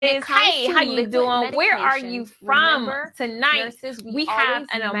Hey, how you doing? Where are you from? Tonight we have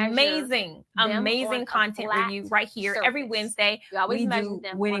an amazing content review right here every Wednesday. We do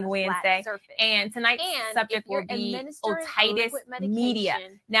Winning Wednesday, and tonight's subject will be otitis media.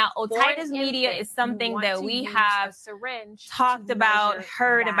 Now, otitis media is something that we have talked about,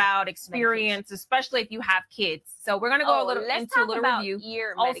 heard about, experienced, especially if you have kids. So we're gonna go into a little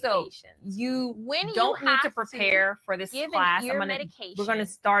review. Also, you don't need to prepare for this class. We're gonna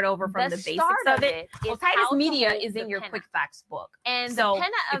start over from the basics of it. Otitis media is in your quick facts book. And so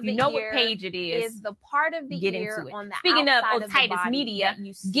if you know what page it is the part of the get into it. Speaking of otitis media,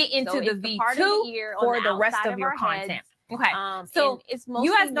 get into the V2 for the rest of your content. Okay, so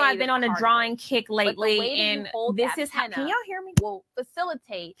you guys know I've been on a drawing kick lately, and this is how, can y'all hear me? Will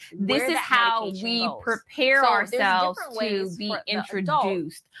facilitate. This is how we prepare ourselves to be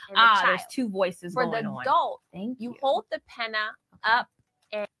introduced. There's two voices going on. For the adult, you hold the penna up.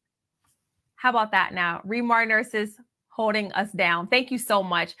 And how about that now? Remar nurses holding us down. Thank you so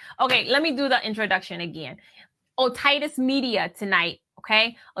much. Okay, let me do the introduction again. Otitis media tonight,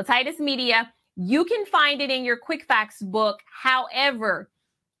 okay? Otitis media. You can find it in your quick facts book. However,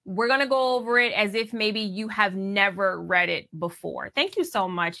 we're going to go over it as if maybe you have never read it before. Thank you so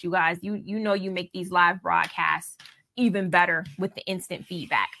much, you guys. You know you make these live broadcasts even better with the instant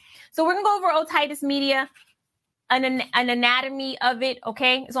feedback. So we're going to go over otitis media, an anatomy of it,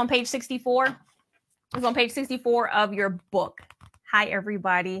 okay? It's on page 64. It's on page 64 of your book. Hi,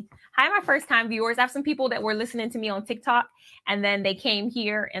 everybody. Hi, my first-time viewers. I have some people that were listening to me on TikTok, and then they came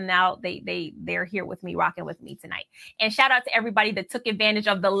here, and now they're here with me, rocking with me tonight. And shout out to everybody that took advantage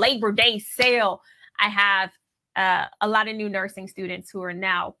of the Labor Day sale. I have a lot of new nursing students who are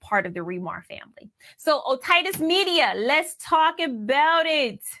now part of the Remar family. So otitis media, let's talk about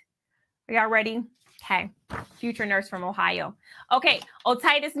it. Are y'all ready? Okay, future nurse from Ohio. Okay,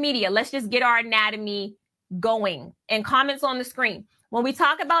 otitis media, let's just get our anatomy going. And comments on the screen. When we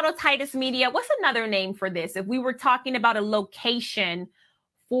talk about otitis media, what's another name for this? If we were talking about a location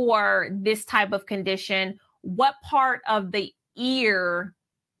for this type of condition, what part of the ear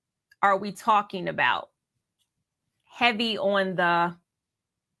are we talking about? Heavy on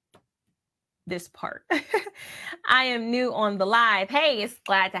this part. I am new on the live. Hey, it's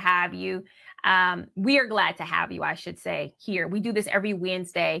glad to have you. We are glad to have you, I should say, here. We do this every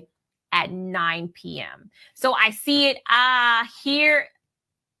Wednesday at 9 p.m. So I see it here,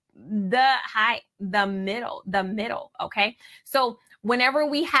 the middle. Okay. So whenever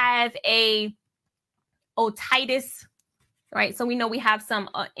we have a otitis, right? So we know we have some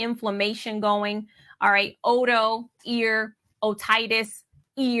inflammation going. All right. Oto, ear, otitis,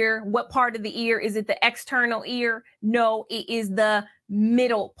 ear. What part of the ear? Is it the external ear? No, it is the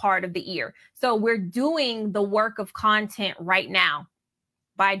middle part of the ear. So we're doing the work of content right now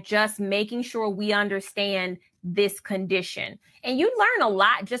by just making sure we understand this condition. And you learn a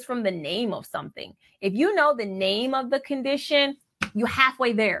lot just from the name of something. If you know the name of the condition, you're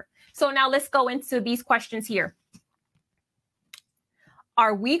halfway there. So now let's go into these questions here.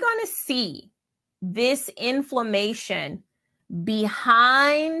 Are we going to see this inflammation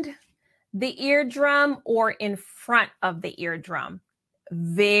behind the eardrum or in front of the eardrum?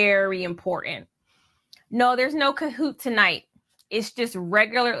 Very important. No, there's no Kahoot tonight. It's just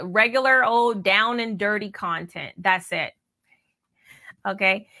regular old down and dirty content. That's it.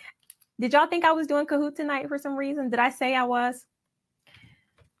 Okay. Did y'all think I was doing Kahoot tonight for some reason? Did I say I was?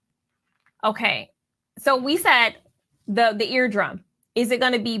 Okay. So we said the eardrum. Is it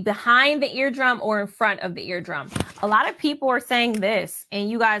going to be behind the eardrum or in front of the eardrum? A lot of people are saying this, and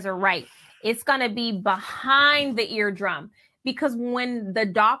you guys are right. It's going to be behind the eardrum, because when the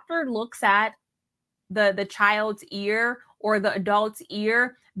doctor looks at the child's ear or the adult's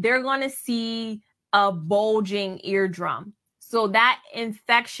ear, they're going to see a bulging eardrum. So that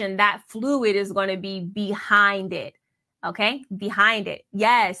infection, that fluid is going to be behind it. Okay, behind it.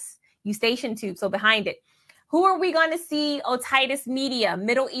 Yes, eustachian tube, so behind it. Who are we going to see otitis media,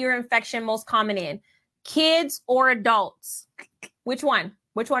 middle ear infection most common in? Kids or adults? Which one?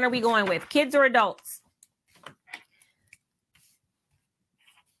 Which one are we going with? Kids or adults?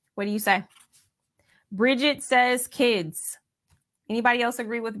 What do you say? Bridget says kids. Anybody else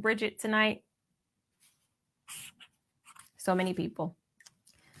agree with Bridget tonight? So many people.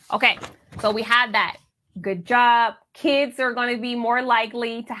 Okay, so we had that. Good job. Kids are going to be more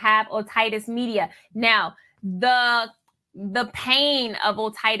likely to have otitis media. Now, the pain of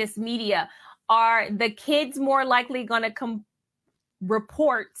otitis media, are the kids more likely going to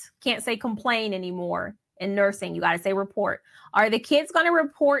report? Can't say complain anymore in nursing. You got to say report. Are the kids going to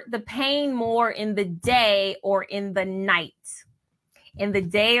report the pain more in the day or in the night? in the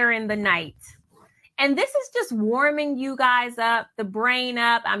day or in the night. And this is just warming you guys up, the brain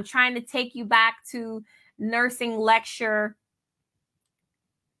up. I'm trying to take you back to nursing lecture.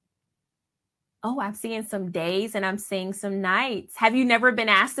 Oh, I'm seeing some days and I'm seeing some nights. Have you never been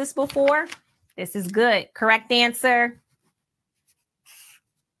asked this before? This is good. Correct answer.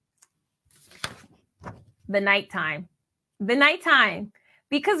 The nighttime. The nighttime.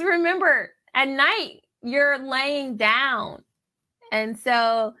 Because remember, at night, you're laying down. And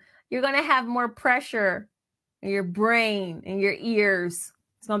so you're going to have more pressure in your brain and your ears.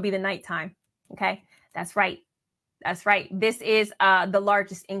 It's going to be the nighttime. Okay, that's right. That's right. This is the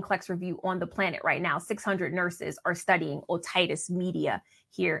largest NCLEX review on the planet right now. 600 nurses are studying otitis media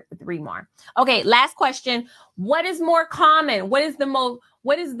here with REMAR. Okay, last question. What is more common? What is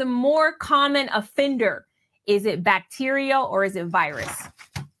the more common offender? Is it bacterial or is it virus?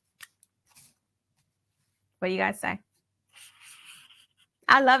 What do you guys say?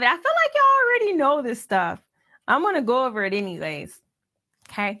 I love it. I feel like y'all already know this stuff. I'm going to go over it anyways.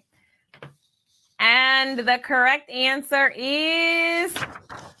 Okay. And the correct answer is,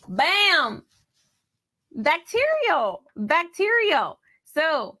 bam, bacterial.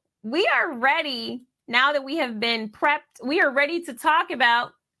 So we are ready, now that we have been prepped, we are ready to talk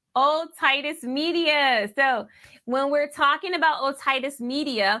about otitis media. So when we're talking about otitis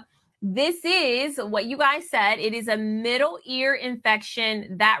media, this is what you guys said. It is a middle ear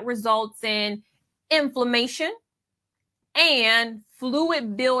infection that results in inflammation and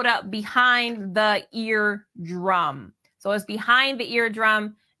fluid buildup behind the eardrum. So it's behind the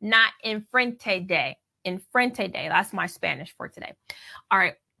eardrum, not enfrente de. Enfrente de. That's my Spanish for today. All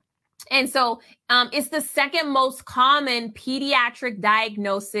right. And so it's the second most common pediatric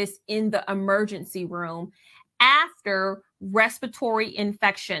diagnosis in the emergency room after respiratory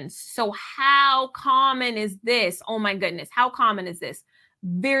infections. So how common is this? Oh my goodness. How common is this?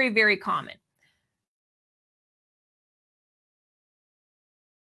 Very, very common.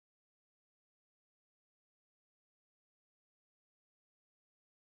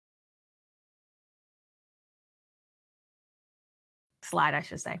 Slide, I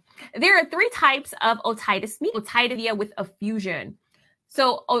should say. There are three types of otitis media with effusion.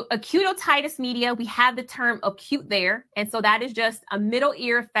 So acute otitis media, we have the term acute there. And so that is just a middle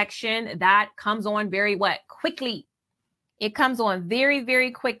ear infection that comes on very quickly. It comes on very,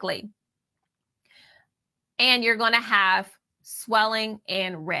 very quickly. And you're going to have swelling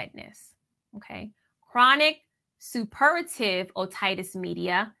and redness. Okay. Chronic suppurative otitis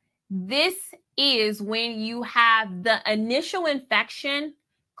media. This is when you have the initial infection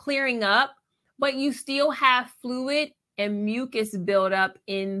clearing up, but you still have fluid and mucus buildup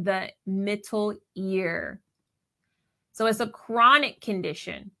in the middle ear. So it's a chronic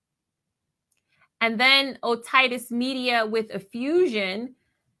condition. And then otitis media with effusion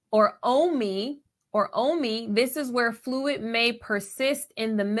or OMI, this is where fluid may persist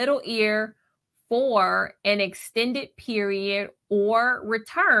in the middle ear for an extended period or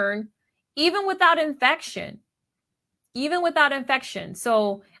return, even without infection.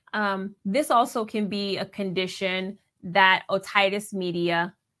 So this also can be a condition that otitis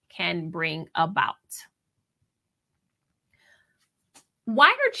media can bring about. Why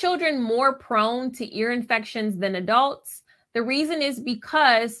are children more prone to ear infections than adults? The reason is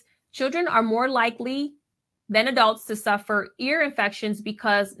because children are more likely than adults to suffer ear infections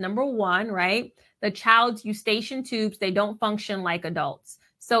because, number one, right, the child's eustachian tubes, they don't function like adults.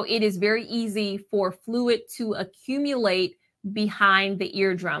 So it is very easy for fluid to accumulate behind the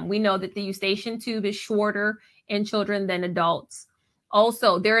eardrum. We know that the eustachian tube is shorter in children than adults.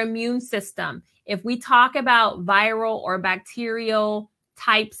 Also, their immune system. If we talk about viral or bacterial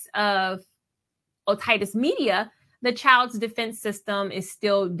types of otitis media, the child's defense system is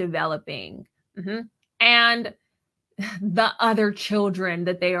still developing. And the other children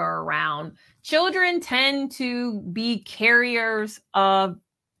that they are around. Children tend to be carriers of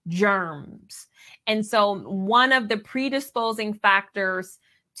germs. And so one of the predisposing factors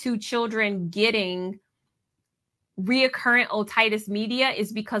to children getting reoccurrent otitis media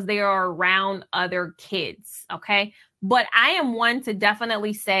is because they are around other kids, okay? But I am one to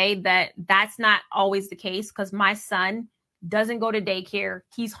definitely say that that's not always the case because my son doesn't go to daycare.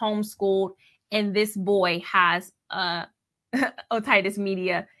 He's homeschooled, and this boy has otitis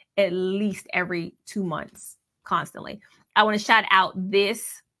media at least every 2 months, constantly. I want to shout out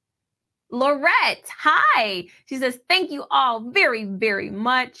this Lorette. Hi. She says, thank you all very, very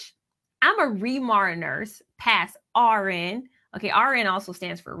much. I'm a REMAR nurse, past RN. Okay, RN also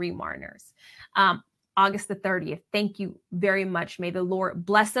stands for REMAR nurse. August the 30th. Thank you very much. May the Lord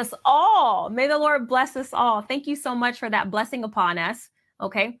bless us all. May the Lord bless us all. Thank you so much for that blessing upon us.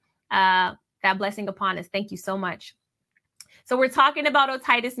 Okay. That blessing upon us. Thank you so much. So we're talking about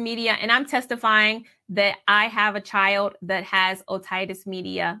otitis media, and I'm testifying that I have a child that has otitis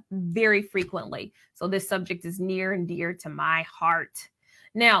media very frequently. So this subject is near and dear to my heart.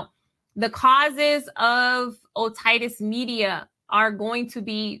 Now, the causes of otitis media are going to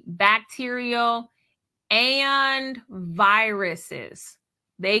be bacterial and viruses.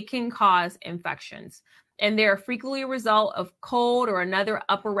 They can cause infections, and they're frequently a result of cold or another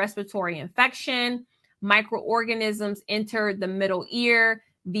upper respiratory infection. Microorganisms enter the middle ear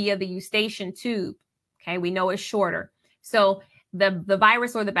via the eustachian tube. Okay, we know it's shorter. So the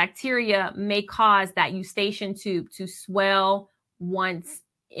virus or the bacteria may cause that eustachian tube to swell once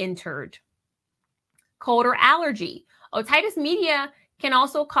entered. Cold or allergy. Otitis media can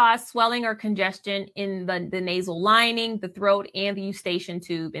also cause swelling or congestion in the nasal lining, the throat, and the eustachian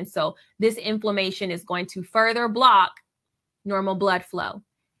tube. And so this inflammation is going to further block normal blood flow.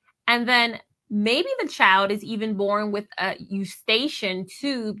 And then maybe the child is even born with a eustachian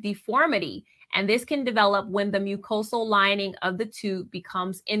tube deformity. And this can develop when the mucosal lining of the tube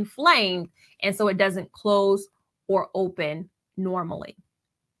becomes inflamed. And so it doesn't close or open normally.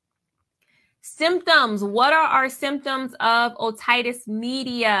 Symptoms. What are our symptoms of otitis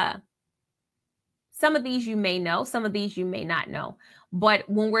media? Some of these you may know, some of these you may not know. But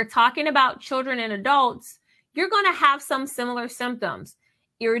when we're talking about children and adults, you're going to have some similar symptoms.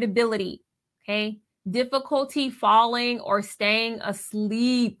 Irritability, okay? Difficulty falling or staying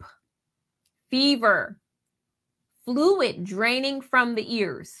asleep. Fever. Fluid draining from the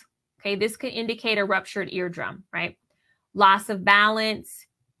ears. Okay, this could indicate a ruptured eardrum, right? Loss of balance.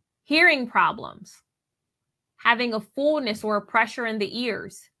 Hearing problems, having a fullness or a pressure in the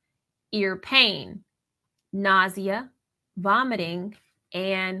ears, ear pain, nausea, vomiting,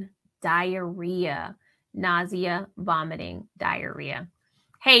 and diarrhea. Nausea, vomiting, diarrhea.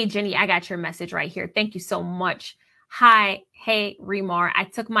 Hey, Jenny, I got your message right here. Thank you so much. Hi. Hey, Remar. I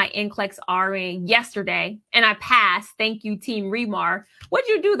took my NCLEX RN yesterday and I passed. Thank you, Team Remar. What'd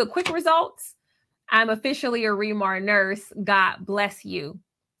you do? The quick results? I'm officially a Remar nurse. God bless you.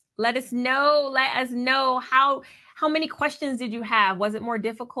 Let us know how many questions did you have? Was it more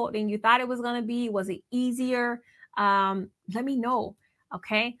difficult than you thought it was going to be? Was it easier? Let me know.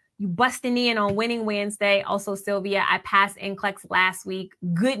 Okay. You busting in on Winning Wednesday. Also, Sylvia, I passed NCLEX last week.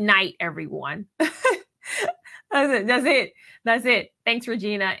 Good night, everyone. That's it. Thanks,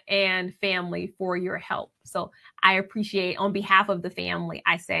 Regina and family, for your help. So I appreciate, on behalf of the family,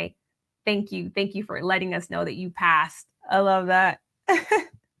 I say thank you. Thank you for letting us know that you passed. I love that.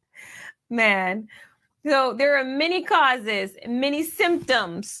 Man. So there are many causes, many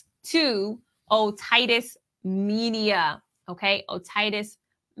symptoms to otitis media. Okay. Otitis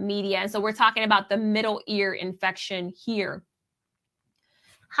media. And so we're talking about the middle ear infection here.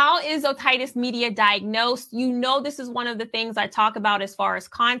 How is otitis media diagnosed? You know, this is one of the things I talk about as far as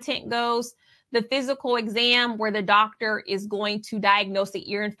content goes. The physical exam, where the doctor is going to diagnose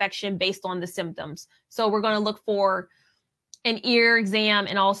the ear infection based on the symptoms. So we're going to look for an ear exam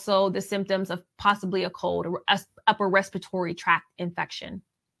and also the symptoms of possibly a cold or upper respiratory tract infection.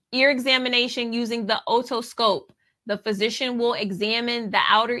 Ear examination using the otoscope. The physician will examine the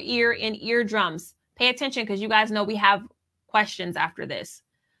outer ear and eardrums. Pay attention, because you guys know we have questions after this.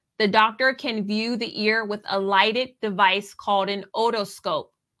 The doctor can view the ear with a lighted device called an otoscope.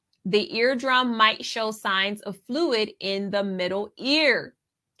 The eardrum might show signs of fluid in the middle ear.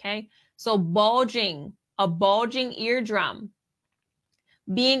 Okay, so a bulging eardrum,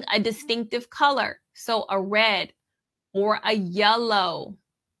 being a distinctive color, so a red or a yellow.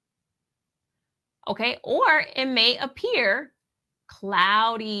 Okay, or it may appear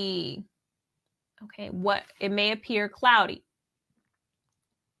cloudy. Okay, it may appear cloudy.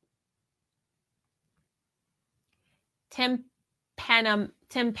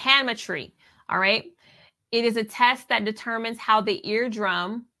 Tympanometry, all right? It is a test that determines how the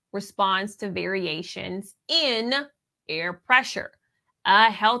eardrum responds to variations in air pressure.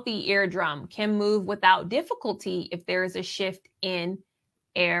 A healthy eardrum can move without difficulty if there is a shift in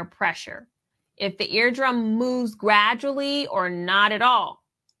air pressure. If the eardrum moves gradually or not at all,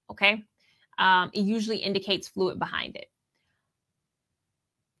 okay, it usually indicates fluid behind it.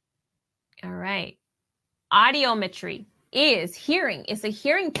 All right. Audiometry is hearing. It's a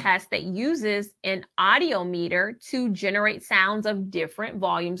hearing test that uses an audiometer to generate sounds of different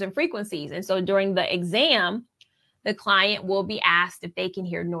volumes and frequencies. And so during the exam, the client will be asked if they can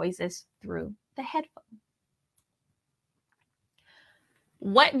hear noises through the headphone.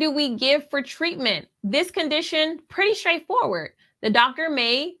 What do we give for treatment? This condition, pretty straightforward. The doctor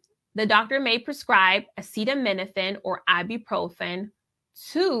may prescribe acetaminophen or ibuprofen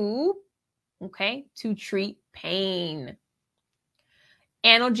to treat pain.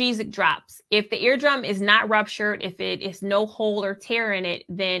 Analgesic drops. If the eardrum is not ruptured, if it is no hole or tear in it,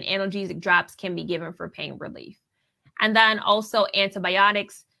 then analgesic drops can be given for pain relief. And then also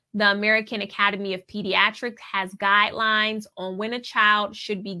antibiotics. The American Academy of Pediatrics has guidelines on when a child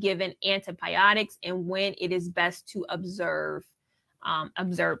should be given antibiotics and when it is best to observe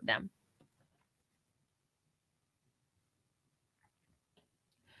them.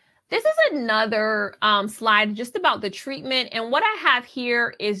 This is another slide just about the treatment. And what I have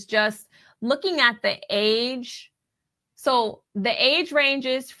here is just looking at the age. So the age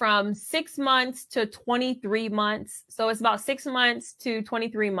ranges from 6 months to 23 months. So it's about 6 months to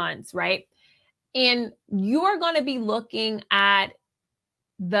 23 months, right? And you are going to be looking at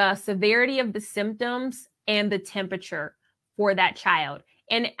the severity of the symptoms and the temperature for that child.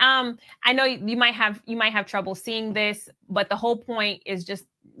 And I know you might have trouble seeing this, but the whole point is just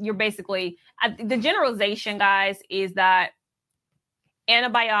you're basically the generalization, guys, is that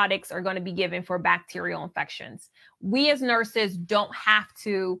antibiotics are going to be given for bacterial infections. We as nurses don't have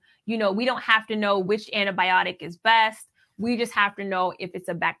to, we don't have to know which antibiotic is best. We just have to know if it's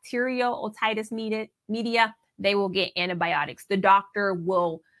a bacterial otitis media, they will get antibiotics. The doctor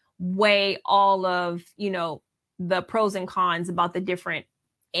will weigh all of, the pros and cons about the different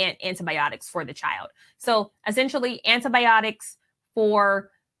antibiotics for the child. So essentially antibiotics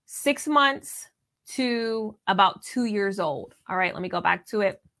for 6 months to about 2 years old. All right, let me go back to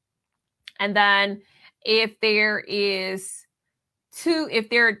it. And then if there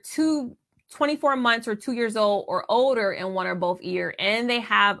are 24 months or 2 years old or older in one or both ear and they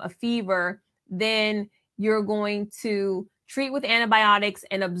have a fever, then you're going to treat with antibiotics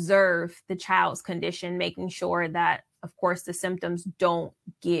and observe the child's condition, making sure that, of course, the symptoms don't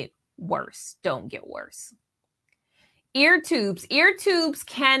get worse. Ear tubes. Ear tubes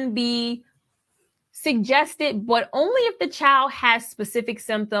can be suggested, but only if the child has specific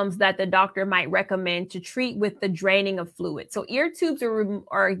symptoms that the doctor might recommend to treat with the draining of fluid. So ear tubes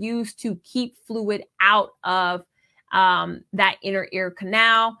are used to keep fluid out of that inner ear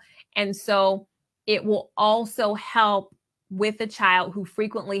canal. And so it will also help with a child who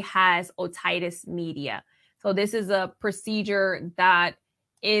frequently has otitis media. So this is a procedure that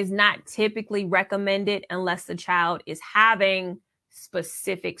is not typically recommended unless the child is having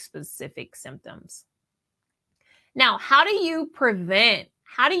specific symptoms. Now, how do you prevent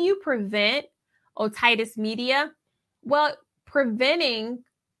otitis media? Well, preventing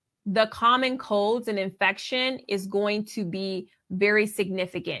the common colds and infection is going to be very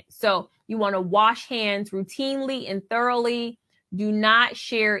significant. So you want to wash hands routinely and thoroughly. Do not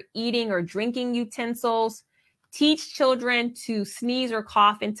share eating or drinking utensils. Teach children to sneeze or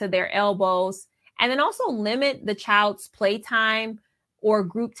cough into their elbows. And then also limit the child's playtime or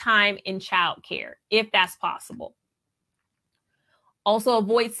group time in childcare, if that's possible. Also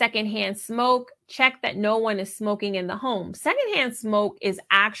avoid secondhand smoke. Check that no one is smoking in the home. Secondhand smoke is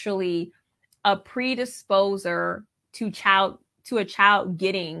actually a predisposer to a child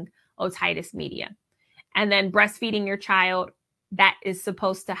getting otitis media. And then breastfeeding your child, that is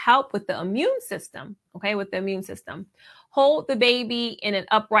supposed to help with the immune system, with the immune system. Hold the baby in an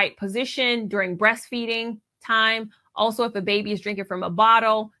upright position during breastfeeding time. Also, if a baby is drinking from a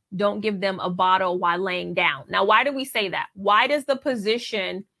bottle, don't give them a bottle while laying down. Now, why do we say that? Why does the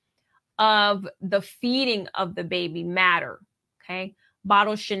position of the feeding of the baby matter?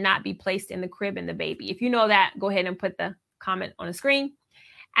 Bottles should not be placed in the crib in the baby. If you know that, go ahead and put the comment on the screen.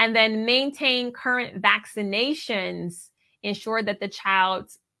 And then maintain current vaccinations. Ensure that the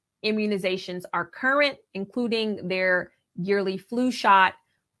child's immunizations are current, including their yearly flu shot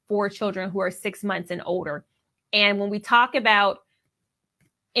for children who are 6 months and older. And when we talk about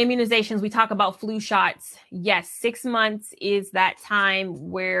immunizations, we talk about flu shots. Yes, 6 months is that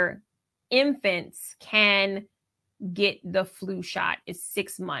time where infants can get the flu shot. It's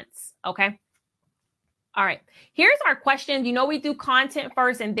 6 months. Okay. All right. Here's our question. We do content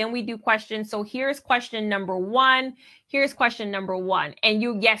first and then we do questions. So here's question number one.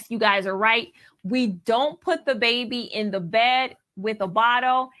 And yes, you guys are right. We don't put the baby in the bed with a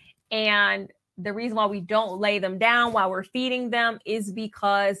bottle. And the reason why we don't lay them down while we're feeding them is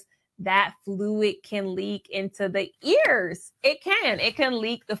because that fluid can leak into the ears. It can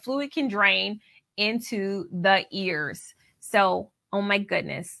leak. The fluid can drain into the ears. So, oh my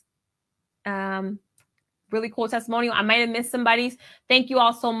goodness. Really cool testimonial. I might have missed somebody's. Thank you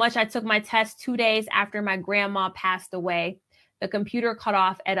all so much. I took my test 2 days after my grandma passed away. The computer cut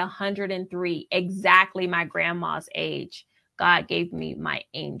off at 103, exactly my grandma's age. God gave me my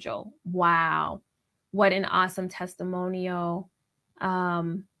angel. Wow. What an awesome testimonial.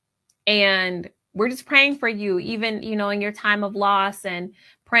 And we're just praying for you, even, in your time of loss, and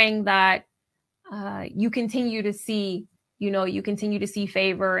praying that you continue to see,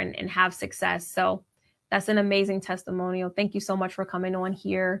 favor and have success. So that's an amazing testimonial. Thank you so much for coming on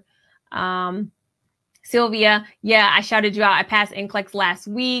here. Sylvia, yeah, I shouted you out. I passed NCLEX last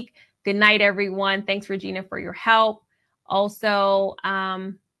week. Good night, everyone. Thanks, Regina, for your help. Also,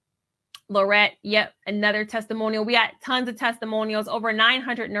 Lorette, yep, another testimonial. We got tons of testimonials. Over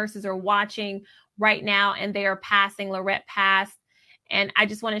 900 nurses are watching right now, and they are passing. Lorette passed. And I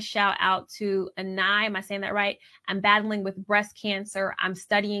just want to shout out to Anai. Am I saying that right? I'm battling with breast cancer. I'm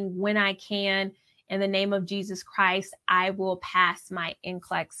studying when I can. In the name of Jesus Christ, I will pass my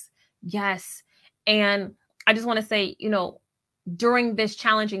NCLEX. Yes. And I just want to say, during this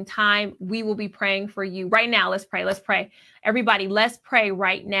challenging time, we will be praying for you right now. Let's pray. Let's pray. Everybody, let's pray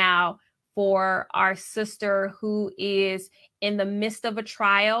right now for our sister who is in the midst of a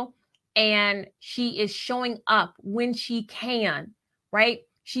trial, and she is showing up when she can, right?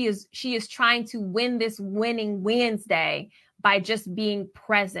 She is trying to win this winning Wednesday by just being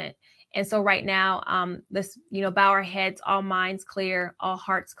present. And so right now, let's, bow our heads, all minds clear, all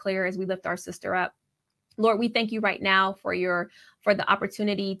hearts clear as we lift our sister up. Lord, we thank you right now for the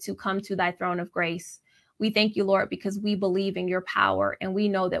opportunity to come to thy throne of grace. We thank you, Lord, because we believe in your power, and we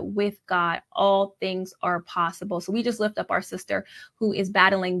know that with God, all things are possible. So we just lift up our sister who is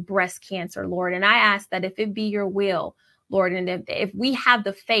battling breast cancer, Lord. And I ask that if it be your will, Lord, and if we have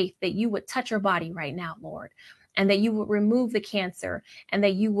the faith that you would touch her body right now, Lord, and that you would remove the cancer, and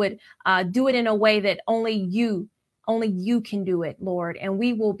that you would do it in a way that only you can do it, Lord. And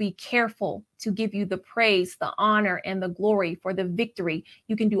we will be careful to give you the praise, the honor, and the glory for the victory.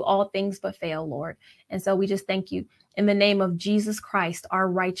 You can do all things but fail, Lord. And so we just thank you in the name of Jesus Christ, our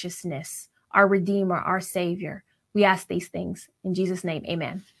righteousness, our Redeemer, our Savior. We ask these things in Jesus' name.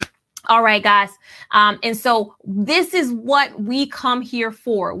 Amen. All right, guys. And so this is what we come here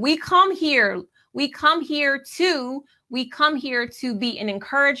for. We come here to be an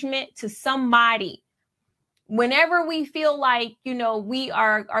encouragement to somebody. Whenever we feel like, we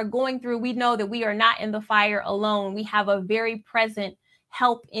are going through, we know that we are not in the fire alone. We have a very present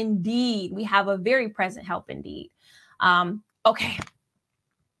help indeed. Okay.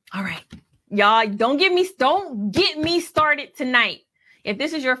 All right. Y'all, don't get me started tonight. If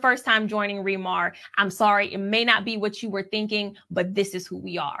this is your first time joining Remar, I'm sorry. It may not be what you were thinking, but this is who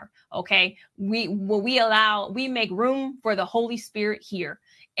we are. Okay. We make room for the Holy Spirit here.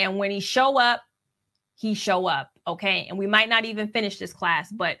 And when he show up. Okay. And we might not even finish this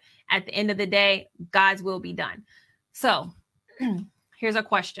class, but at the end of the day, God's will be done. So here's a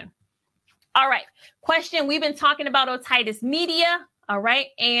question. All right. Question. We've been talking about otitis media. All right.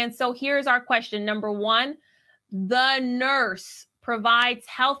 And so here's our question. Number 1, the nurse provides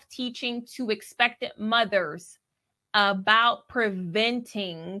health teaching to expectant mothers about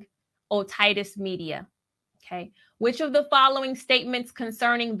preventing otitis media. Okay. Which of the following statements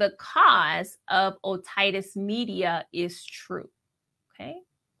concerning the cause of otitis media is true? Okay.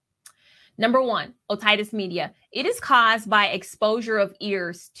 Number 1, otitis media. It is caused by exposure of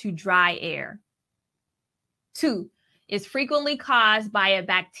ears to dry air. 2, is frequently caused by a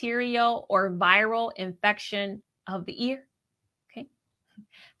bacterial or viral infection of the ear. Okay.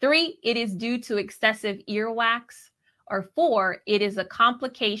 3, it is due to excessive earwax. Or 4, it is a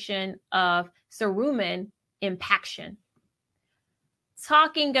complication of cerumen impaction.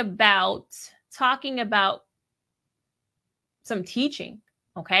 Talking about some teaching,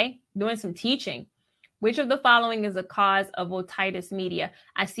 okay? Doing some teaching. Which of the following is a cause of otitis media?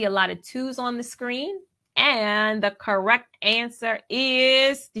 I see a lot of 2s on the screen, and the correct answer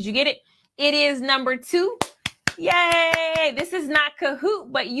is, did you get it? It is number 2. Yay! This is not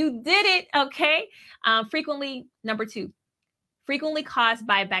Kahoot, but you did it, okay? Number 2. Frequently caused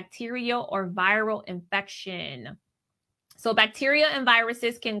by bacterial or viral infection. So bacteria and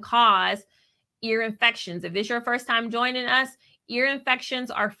viruses can cause ear infections. If this is your first time joining us, ear infections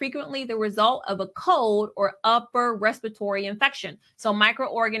are frequently the result of a cold or upper respiratory infection. So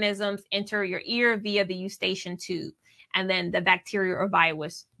microorganisms enter your ear via the eustachian tube, and then the bacteria or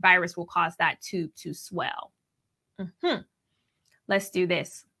virus will cause that tube to swell. Let's do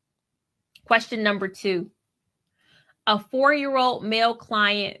this. Question number 2. A 4-year-old male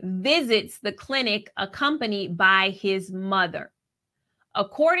client visits the clinic accompanied by his mother.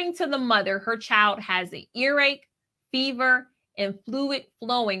 According to the mother, her child has an earache, fever, and fluid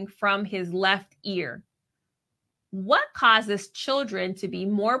flowing from his left ear. What causes children to be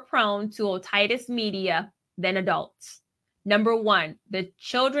more prone to otitis media than adults? Number one, the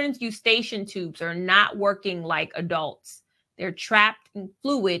children's eustachian tubes are not working like adults. They're trapped in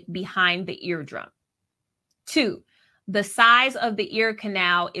fluid behind the eardrum. 2, the size of the ear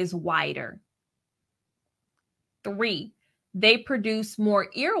canal is wider. 3, they produce more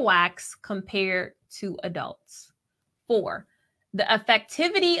earwax compared to adults. 4, the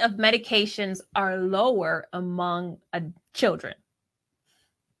effectivity of medications are lower among children.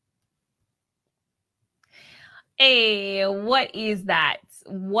 Hey, what is that?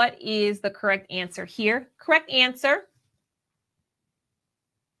 What is the correct answer here? Correct answer.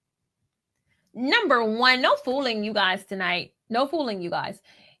 Number 1, no fooling you guys tonight. No fooling you guys.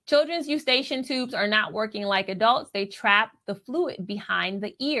 Children's eustachian tubes are not working like adults. They trap the fluid behind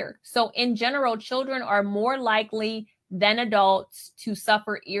the ear. So in general, children are more likely than adults to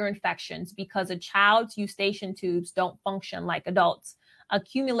suffer ear infections because a child's eustachian tubes don't function like adults,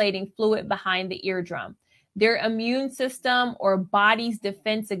 accumulating fluid behind the eardrum. Their immune system or body's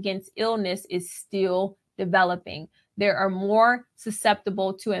defense against illness is still developing. They are more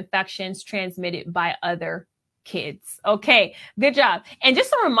susceptible to infections transmitted by other kids. Okay, good job. And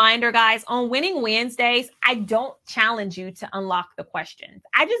just a reminder, guys, on Winning Wednesdays, I don't challenge you to unlock the questions.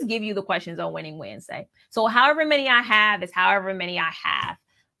 I just give you the questions on Winning Wednesday. So however many I have is however many I have.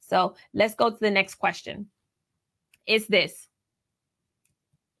 So let's go to the next question. It's this.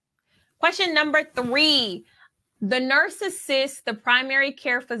 Question number 3. The nurse assists the primary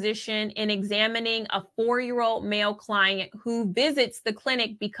care physician in examining a 4-year-old male client who visits the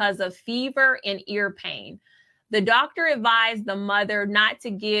clinic because of fever and ear pain. The doctor advised the mother not to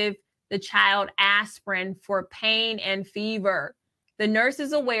give the child aspirin for pain and fever. The nurse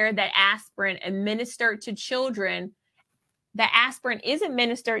is aware that aspirin is administered to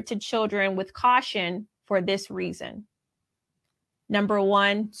children with caution for this reason. Number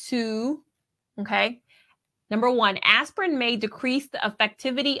 1, 2, okay. Number 1, aspirin may decrease the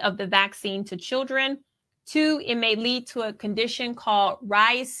effectivity of the vaccine to children. 2, it may lead to a condition called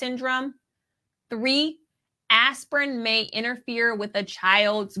Reye's syndrome. 3, aspirin may interfere with a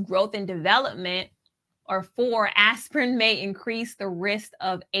child's growth and development. Or 4, aspirin may increase the risk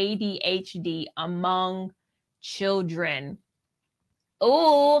of ADHD among children.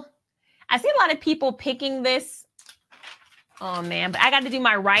 Oh, I see a lot of people picking this. Oh, man, but I got to do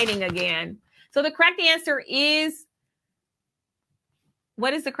my writing again. So the correct answer is,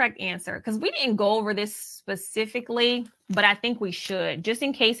 what is the correct answer? Because we didn't go over this specifically, but I think we should, just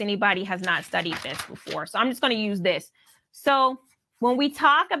in case anybody has not studied this before. So I'm just going to use this. So when we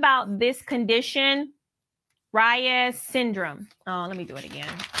talk about this condition, Reye's syndrome. Oh, let me do it again.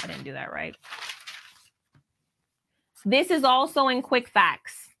 I didn't do that right. This is also in quick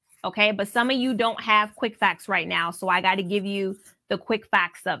facts, okay? But some of you don't have quick facts right now, so I got to give you the quick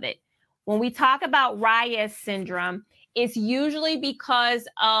facts of it. When we talk about Reye's syndrome, it's usually because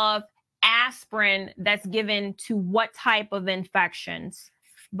of aspirin that's given to what type of infections?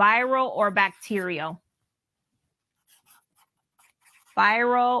 Viral or bacterial?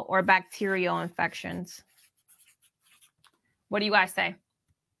 Viral or bacterial infections? What do you guys say?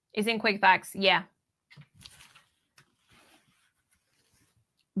 It's in quick facts. Yeah.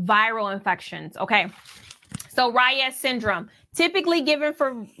 Viral infections. Okay. So Reye's syndrome, typically given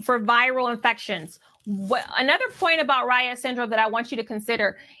for viral infections. Another point about Reye's syndrome that I want you to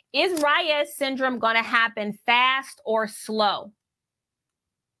consider, is Reye's syndrome going to happen fast or slow?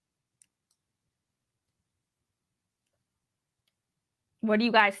 What do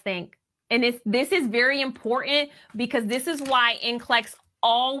you guys think? And this is very important because this is why NCLEX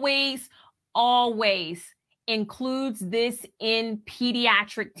always includes this in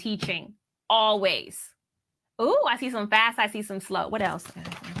pediatric teaching. Always. Oh, I see some fast. I see some slow. What else?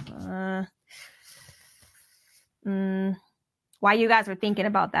 Why you guys are thinking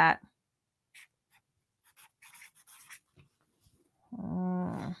about that?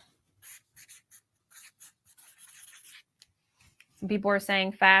 Some people are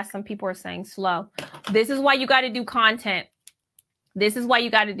saying fast. Some people are saying slow. This is why you got to do content. This is why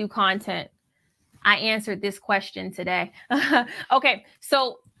you got to do content. I answered this question today. Okay,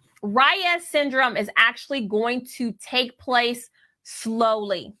 so Reye's syndrome is actually going to take place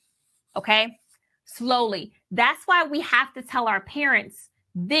slowly. Okay, slowly. That's why we have to tell our parents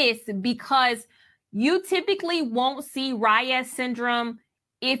this, because you typically won't see Reye's syndrome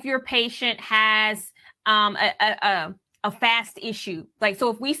if your patient has a fast issue. Like, so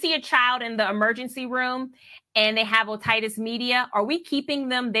if we see a child in the emergency room and they have otitis media, are we keeping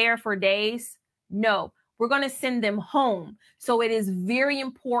them there for days? No, we're going to send them home. So it is very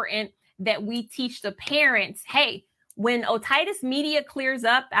important that we teach the parents, hey, when otitis media clears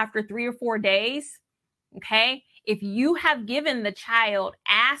up after 3 or 4 days, okay, if you have given the child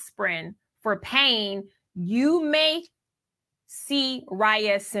aspirin for pain, you may see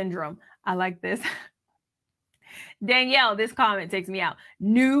Reyes syndrome. I like this. Danielle, this comment takes me out.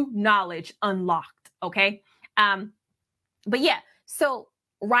 New knowledge unlocked, okay? But yeah, so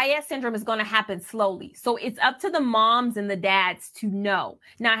Reyes syndrome is going to happen slowly. So it's up to the moms and the dads to know.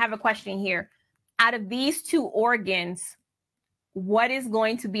 Now, I have a question here. Out of these 2 organs, what is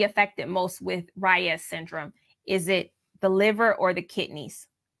going to be affected most with Reyes syndrome? Is it the liver or the kidneys?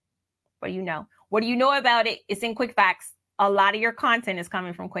 What do you know? What do you know about it? It's in Quick Facts. A lot of your content is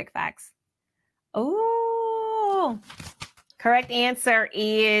coming from Quick Facts. Oh, correct answer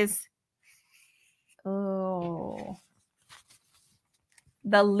is,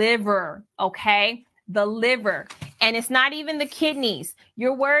 the liver, okay? The liver. And it's not even the kidneys.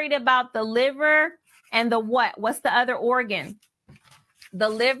 You're worried about the liver and the what? What's the other organ? The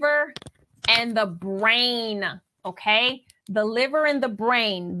liver and the brain, okay? The liver and the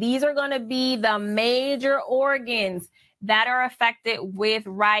brain. These are going to be the major organs that are affected with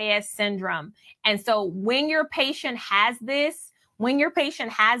Reyes syndrome. And so when your patient has this,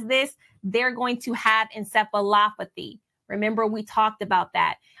 they're going to have encephalopathy. Remember, we talked about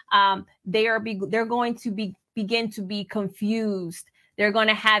that. They're going to begin to be confused. They're going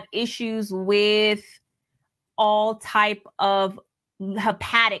to have issues with all type of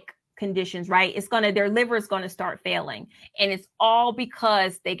hepatic conditions, right? Their liver is going to start failing. And it's all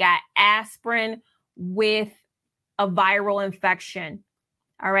because they got aspirin with a viral infection.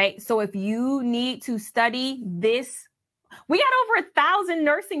 All right. So if you need to study this, we got over 1,000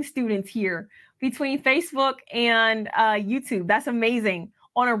 nursing students here between Facebook and YouTube. That's amazing.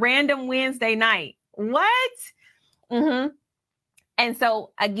 On a random Wednesday night. What? And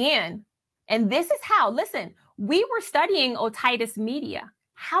so again, and this is how, listen, we were studying otitis media.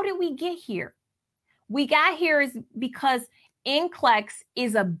 How did we get here? We got here is because NCLEX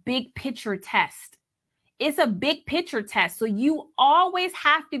is a big picture test. It's a big picture test. So you always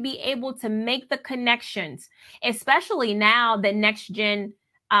have to be able to make the connections, especially now that Next Gen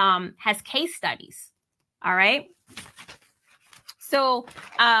has case studies. All right. So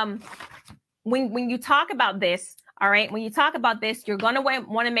when you talk about this, all right, when you talk about this, you're going to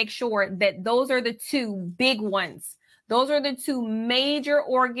want to make sure that those are the 2 big ones. Those are the 2 major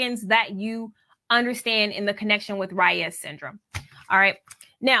organs that you understand in the connection with Reyes syndrome. All right.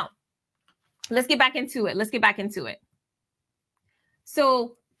 Now, let's get back into it.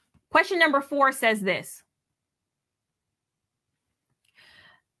 So question number 4 says this.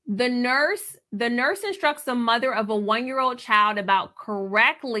 The nurse instructs the mother of a 1-year-old child about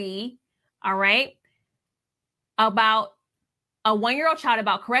correctly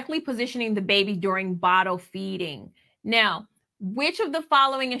positioning the baby during bottle feeding. Now, which of the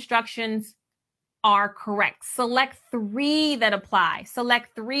following instructions are correct? Select 3 that apply.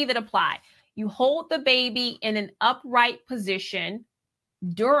 You hold the baby in an upright position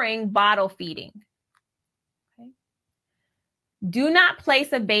during bottle feeding. Okay. Do not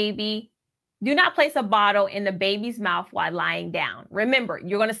place a bottle in the baby's mouth while lying down. Remember,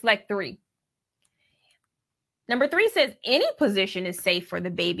 you're going to select 3. Number 3 says any position is safe for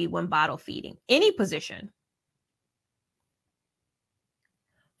the baby when bottle feeding. Any position.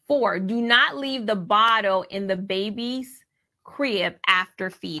 4, do not leave the bottle in the baby's crib after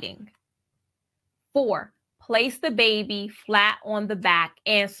feeding. 4, place the baby flat on the back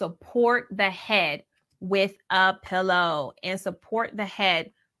and support the head with a pillow.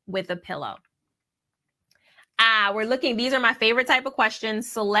 We're looking, these are my favorite type of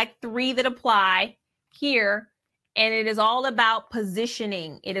questions. Select 3 that apply here. And it is all about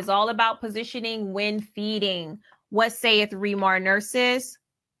positioning. It is all about positioning when feeding. What saith Remar nurses?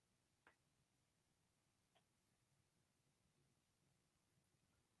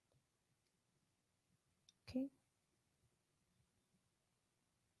 Okay.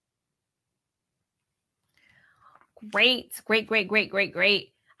 Great.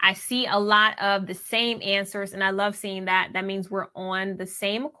 I see a lot of the same answers, and I love seeing that. That means we're on the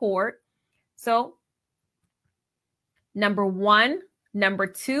same accord. So number 1, number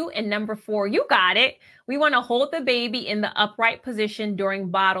 2, and number 4, you got it. We want to hold the baby in the upright position during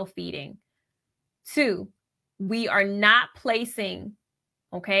bottle feeding. 2, we are not placing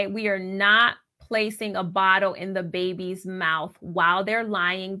a bottle in the baby's mouth while they're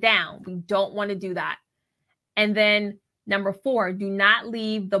lying down. We don't want to do that. And then number 4, do not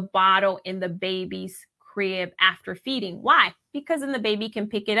leave the bottle in the baby's crib after feeding. Why? Because then the baby can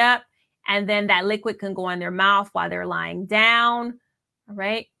pick it up and then that liquid can go in their mouth while they're lying down. All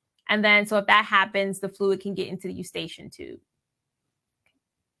right. And then, so if that happens, the fluid can get into the eustachian tube.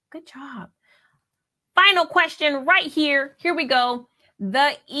 Good job. Final question right here. Here we go.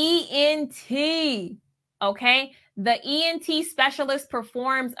 The ENT. Okay. The ENT specialist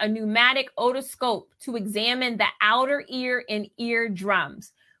performs a pneumatic otoscope to examine the outer ear and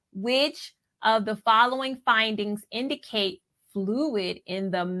eardrums. Which of the following findings indicate fluid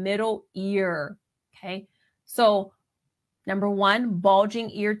in the middle ear? Okay. So number 1, bulging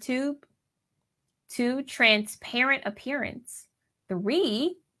ear tube. 2, transparent appearance.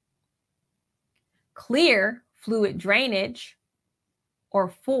 3, clear fluid drainage. Or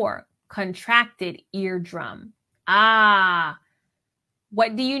 4, contracted eardrum.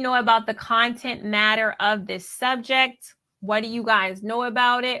 What do you know about the content matter of this subject? What do you guys know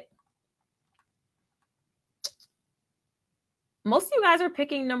about it? Most of you guys are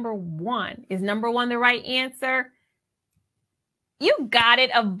picking number 1. Is number 1 the right answer? You got it,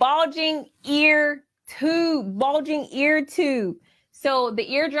 a bulging ear tube, bulging ear tube. So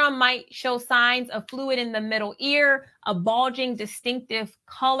the eardrum might show signs of fluid in the middle ear, a bulging distinctive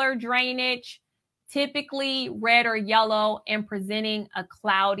color drainage, typically red or yellow, and presenting a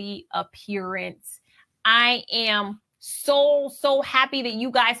cloudy appearance. I am so happy that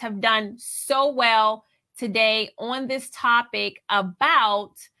you guys have done so well today on this topic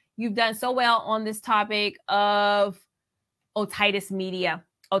you've done so well on this topic of otitis media.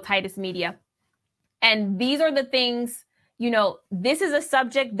 And these are the things, this is a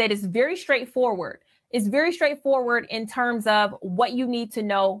subject that is very straightforward. It's very straightforward in terms of what you need to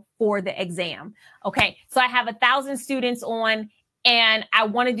know for the exam. Okay, so I have 1,000 students on, and I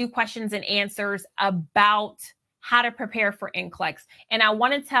want to do questions and answers about how to prepare for NCLEX. And I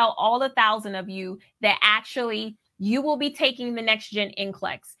want to tell all 1,000 of you that actually you will be taking the next gen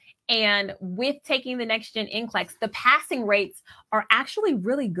NCLEX. And with taking the next gen NCLEX, the passing rates are actually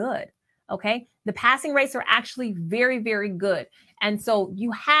really good. Okay, the passing rates are actually very, very good. And so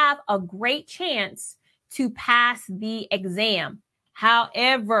you have a great chance to pass the exam.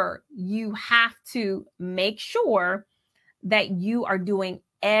 However, you have to make sure that you are doing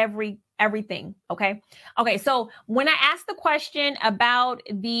everything. Okay. So when I asked the question about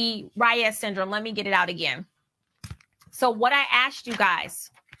the Reyes syndrome, let me get it out again. So what I asked you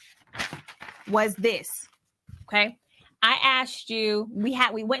guys was this. Okay. I asked you,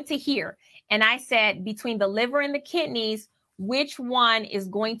 we went to here, and I said between the liver and the kidneys, which one is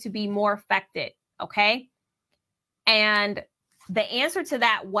going to be more affected? Okay. And the answer to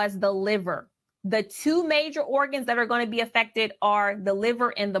that was the liver. The 2 major organs that are going to be affected are the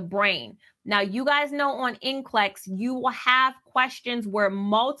liver and the brain. Now, you guys know on NCLEX, you will have questions where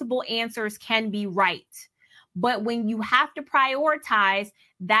multiple answers can be right. But when you have to prioritize,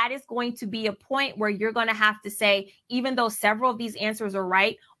 that is going to be a point where you're going to have to say, even though several of these answers are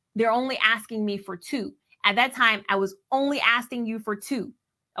right, they're only asking me for 2. At that time, I was only asking you for 2.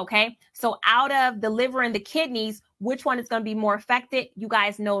 Okay. So out of the liver and the kidneys, which one is going to be more affected? You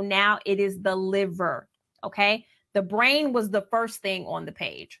guys know now it is the liver. Okay. The brain was the first thing on the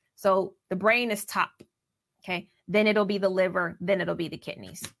page. So the brain is top. Okay. Then it'll be the liver. Then it'll be the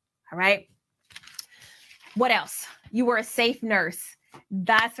kidneys. All right. What else? You were a safe nurse.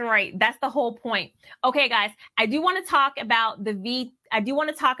 That's right. That's the whole point. Okay, guys, I do want to talk about the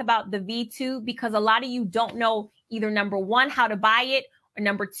V2 because a lot of you don't know either number 1, how to buy it, or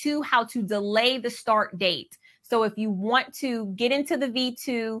number 2, how to delay the start date. So if you want to get into the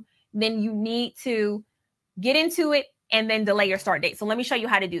V2, then you need to get into it and then delay your start date. So let me show you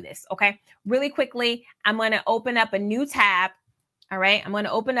how to do this. Okay. Really quickly, I'm going to open up a new tab. All right. I'm going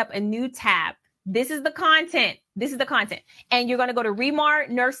to open up a new tab. This is the content. And you're going to go to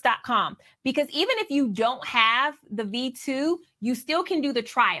remarnurse.com because even if you don't have the V2, you still can do the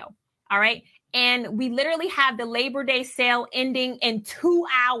trial. All right. And we literally have the Labor Day sale ending in 2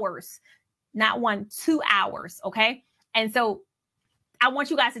 hours, not 1, 2 hours. Okay. And so I want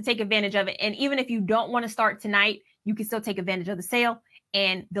you guys to take advantage of it. And even if you don't want to start tonight, you can still take advantage of the sale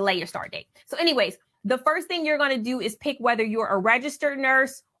and delay your start date. So anyways, the first thing you're going to do is pick whether you're a registered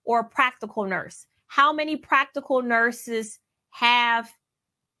nurse or a practical nurse. How many practical nurses have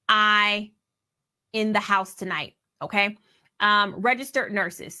I in the house tonight? Okay. Registered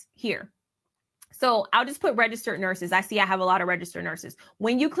nurses here. So I'll just put registered nurses. I see I have a lot of registered nurses.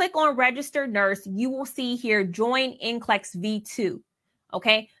 When you click on registered nurse, you will see here, join NCLEX V2.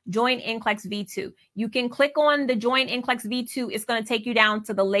 Okay. Join NCLEX V2. You can click on the join NCLEX V2. It's going to take you down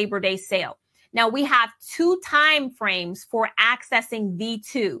to the Labor Day sale. Now we have 2 time frames for accessing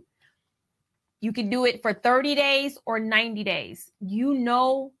V2. You can do it for 30 days or 90 days. You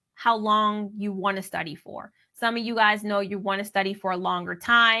know how long you want to study for. Some of you guys know you want to study for a longer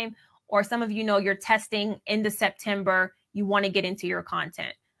time, or some of you know you're testing into September. You want to get into your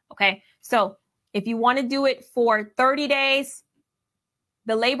content. Okay. So if you want to do it for 30 days,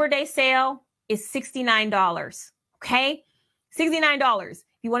 the Labor Day sale is $69. Okay. $69. If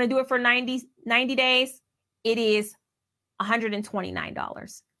you want to do it for 90 days, it is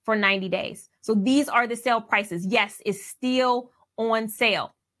 $129 for 90 days. So these are the sale prices. Yes, it's still on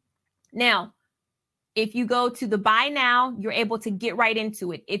sale. Now, if you go to the buy now, you're able to get right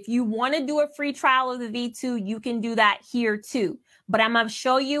into it. If you want to do a free trial of the V2, you can do that here too. But I'm going to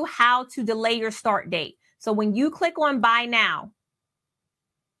show you how to delay your start date. So when you click on buy now,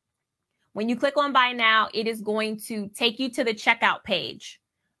 it is going to take you to the checkout page.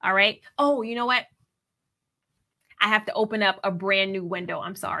 All right. Oh, you know what? I have to open up a brand new window.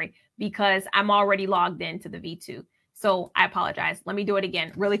 I'm sorry, because I'm already logged into the V2. So I apologize. Let me do it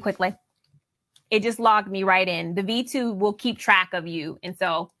again really quickly. It just logged me right in. The V2 will keep track of you. And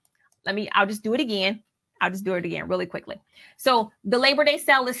so I'll just do it again. I'll just do it again really quickly. So the Labor Day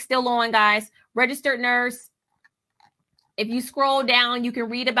sale is still on, guys. Registered nurse. If you scroll down, you can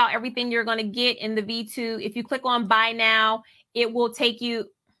read about everything you're going to get in the V2. If you click on buy now, it will take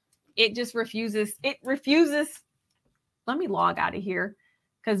you. It just refuses. It refuses. Let me log out of here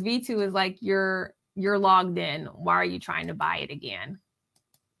because V2 is like, you're logged in. Why are you trying to buy it again?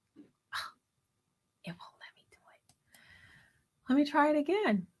 It won't let me do it. Let me try it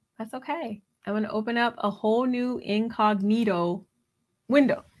again. That's okay. I'm going to open up a whole new incognito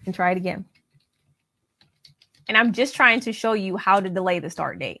window and try it again. And I'm just trying to show you how to delay the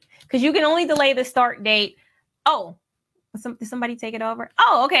start date, because you can only delay the start date. Oh, did somebody take it over?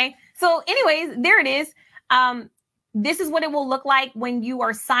 Oh, okay. So anyways, there it is. This is what it will look like when you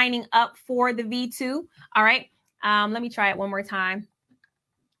are signing up for the V2. All right. Let me try it one more time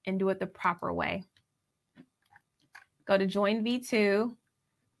and do it the proper way. Go to join V2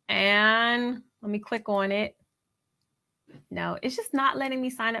 and let me click on it. No, it's just not letting me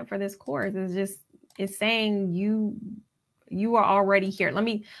sign up for this course. It's saying you are already here. Let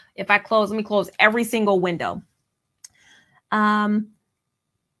me close every single window.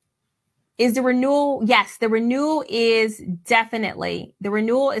 Is the renewal? Yes, the renewal is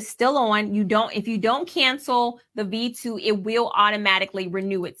still on. If you don't cancel the V2, it will automatically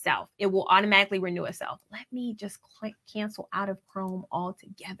renew itself. Let me just click cancel out of Chrome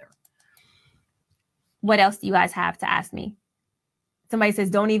altogether. What else do you guys have to ask me? Somebody says,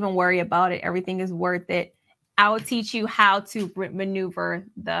 don't even worry about it. Everything is worth it. I will teach you how to maneuver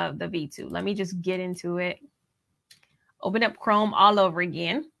the V2. Let me just get into it. Open up Chrome all over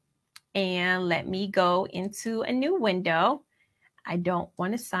again. And let me go into a new window. I don't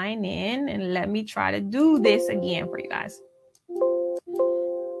want to sign in. And let me try to do this again for you guys.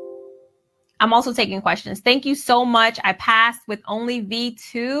 I'm also taking questions. Thank you so much. I passed with only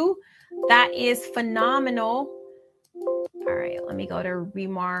V2. That is phenomenal. All right, let me go to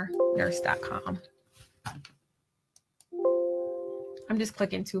remarnurse.com. I'm just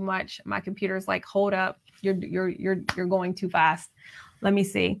clicking too much. My computer's like, hold up. You're going too fast. Let me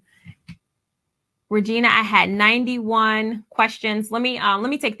see. Regina, I had 91 questions. Let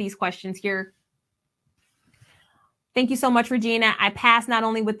me take these questions here. Thank you so much, Regina. I passed not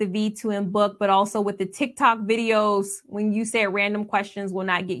only with the V2 in book, but also with the TikTok videos. When you say random questions will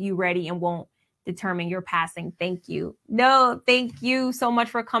not get you ready and won't determine your passing. Thank you. No, thank you so much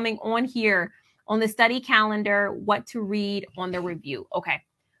for coming on here. On the study calendar, what to read on the review. Okay.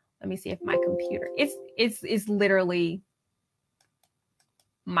 Let me see if my computer, it's literally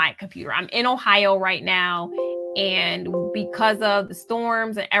my computer. I'm in Ohio right now. And because of the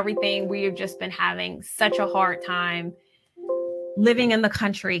storms and everything, we have just been having such a hard time living in the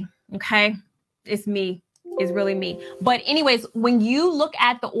country. Okay. It's me. It's really me. But anyways, when you look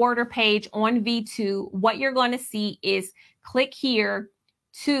at the order page on V2, what you're going to see is click here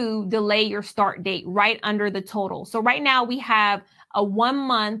to delay your start date right under the total. So right now we have a 1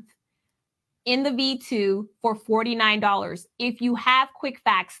 month in the V2 for $49. If you have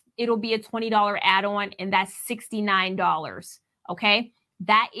QuickFacts, it'll be a $20 add-on, and that's $69. Okay.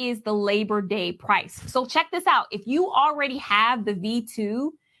 That is the Labor Day price. So check this out. If you already have the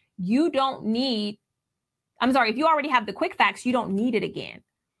V2, if you already have the QuickFacts, you don't need it again.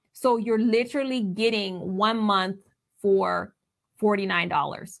 So you're literally getting 1 month for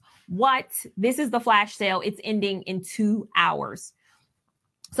 $49. This is the flash sale. It's ending in 2 hours.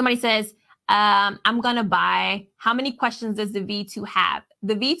 Somebody says, I'm going to buy. How many questions does the V2 have?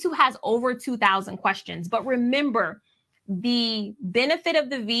 The V2 has over 2,000 questions. But remember, the benefit of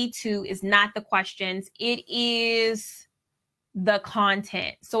the V2 is not the questions. It is the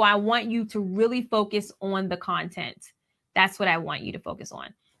content. So I want you to really focus on the content. That's what I want you to focus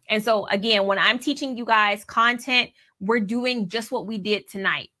on. And so again, when I'm teaching you guys content, we're doing just what we did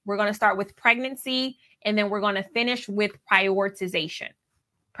tonight. We're going to start with pregnancy, and then we're going to finish with prioritization.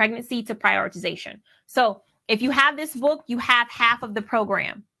 Pregnancy to prioritization. So if you have this book, you have half of the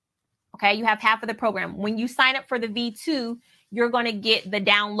program. Okay, you have half of the program. When you sign up for the V2, you're going to get the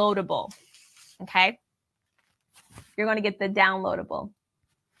downloadable. Okay, you're going to get the downloadable.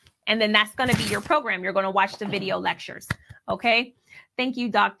 And then that's going to be your program. You're going to watch the video lectures. Okay, thank you,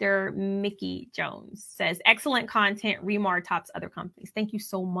 Dr. Mickey Jones says, excellent content. Remar tops other companies. Thank you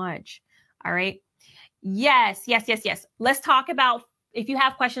so much. All right. Yes. Let's talk about, if you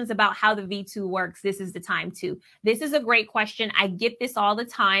have questions about how the V2 works, this is the time too. This is a great question. I get this all the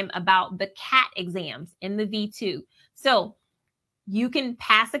time about the CAT exams in the V2. So you can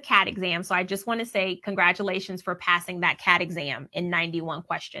pass a CAT exam. So I just want to say congratulations for passing that CAT exam in 91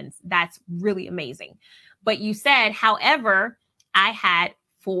 questions. That's really amazing. But you said, however, I had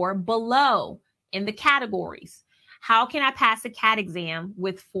 4 below in the categories. How can I pass a CAT exam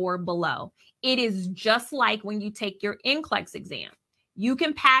with 4 below? It is just like when you take your NCLEX exam. You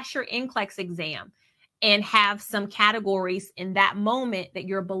can pass your NCLEX exam and have some categories in that moment that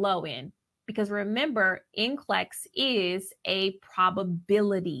you're below in. Because remember, NCLEX is a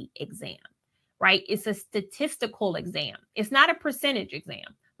probability exam, right? It's a statistical exam. It's not a percentage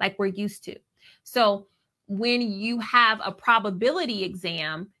exam like we're used to. So when you have a probability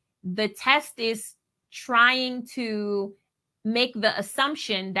exam, the test is trying to make the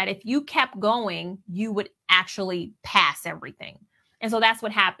assumption that if you kept going, you would actually pass everything. And so that's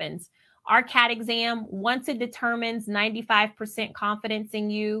what happens. Our CAT exam, once it determines 95% confidence in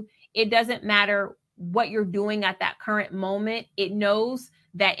you, it doesn't matter what you're doing at that current moment. It knows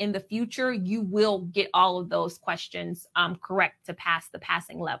that in the future, you will get all of those questions correct to pass the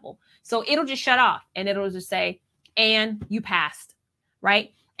passing level. So it'll just shut off and it'll just say, and you passed,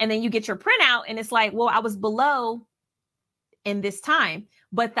 right? And then you get your printout and it's like, well, I was below in this time.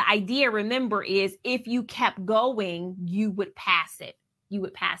 But the idea, remember, is if you kept going, you would pass it. You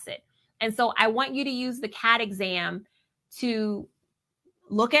would pass it. And so I want you to use the CAT exam to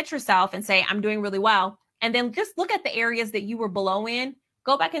look at yourself and say, I'm doing really well. And then just look at the areas that you were below in,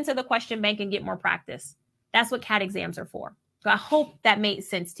 go back into the question bank and get more practice. That's what CAT exams are for. So I hope that made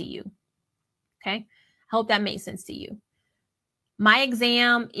sense to you. Okay. I hope that made sense to you. My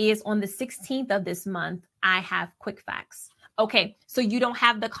exam is on the 16th of this month. I have quick facts. Okay. So you don't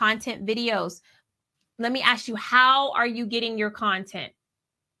have the content videos. Let me ask you, how are you getting your content?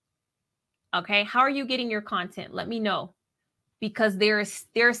 Okay. How are you getting your content? Let me know. Because there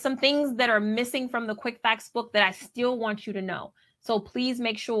are some things that are missing from the quick facts book that I still want you to know. So please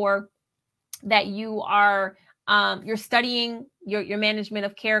make sure that you are you're studying your management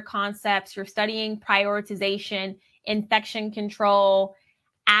of care concepts, you're studying prioritization, infection control,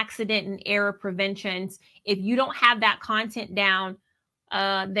 accident and error preventions. If you don't have that content down,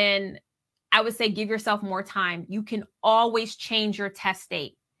 then I would say give yourself more time. You can always change your test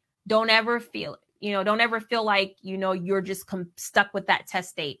date. Don't ever feel like, you're just stuck with that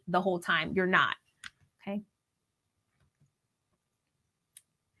test date the whole time. You're not. Okay.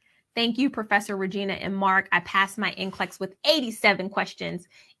 Thank you, Professor Regina and Mark. I passed my NCLEX with 87 questions.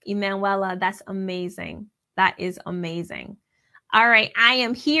 Emanuela, that's amazing. That is amazing. All right. I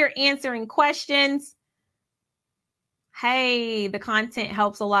am here answering questions. Hey, the content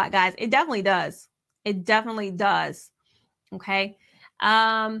helps a lot, guys. It definitely does. It definitely does. Okay.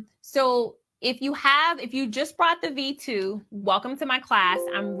 So if you just brought the V2, welcome to my class.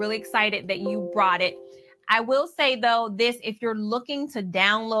 I'm really excited that you brought it. I will say though, if you're looking to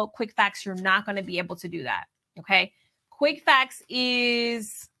download quick facts, you're not going to be able to do that. Okay. Quick facts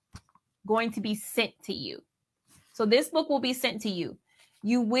is going to be sent to you. So this book will be sent to you.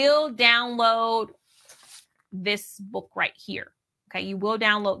 You will download this book right here. Okay. You will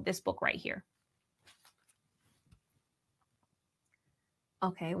download this book right here.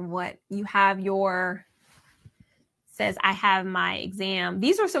 Okay, what you have says, I have my exam.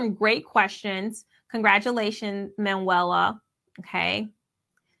 These are some great questions. Congratulations, Manuela. Okay.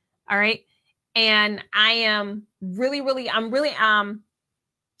 All right. And I am really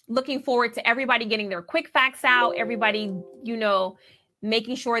looking forward to everybody getting their quick facts out. Everybody,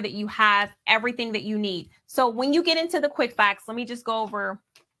 making sure that you have everything that you need. So when you get into the quick facts, let me just go over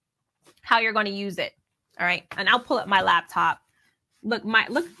how you're going to use it. All right. And I'll pull up my laptop. Look,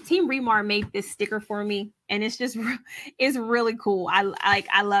 Team Remar made this sticker for me, and it's really cool. I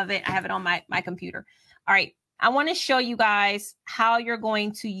love it. I have it on my computer. All right. I want to show you guys how you're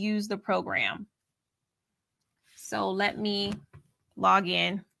going to use the program. So let me log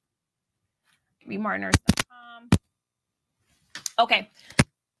in. remartiners.com. Okay.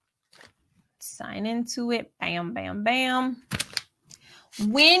 Sign into it. Bam, bam, bam.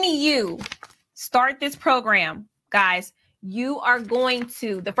 When you start this program, guys, you are going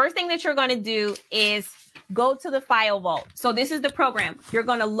to, the first thing that you're going to do is go to the file vault. So this is the program. You're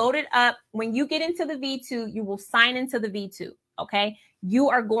going to load it up. When you get into the V2, you will sign into the V2. Okay. You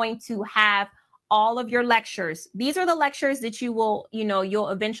are going to have all of your lectures. These are the lectures that you will, you'll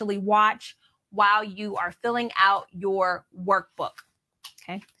eventually watch while you are filling out your workbook.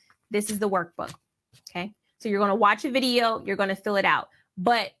 Okay. This is the workbook. Okay. So you're going to watch a video. You're going to fill it out.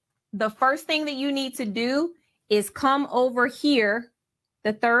 But the first thing that you need to do is come over here,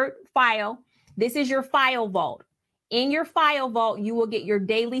 the third file. This is your file vault. In your file vault, you will get your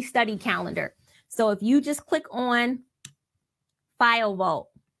daily study calendar. So if you just click on file vault,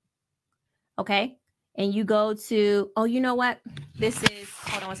 okay, and you go to, oh, you know what? This is,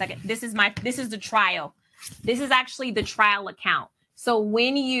 hold on one second. This is the trial. This is actually the trial account. So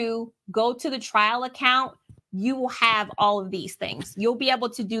when you go to the trial account, you will have all of these things. You'll be able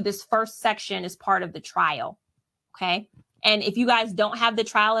to do this first section as part of the trial. Okay. And if you guys don't have the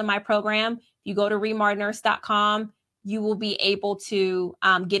trial in my program, you go to remartiners.com, you will be able to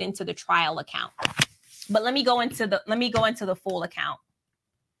get into the trial account. But let me go into the full account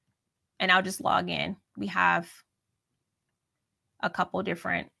and I'll just log in. We have a couple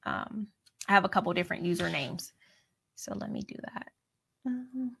different, I have a couple different usernames. So let me do that.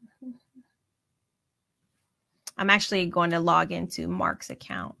 I'm actually going to log into Mark's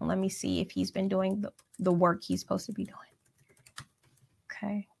account. Let me see if he's been doing the work he's supposed to be doing.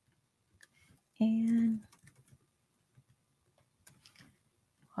 Okay. And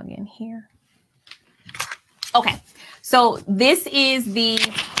log in here. Okay. So this is the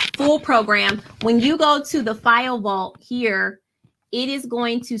full program. When you go to the file vault here, it is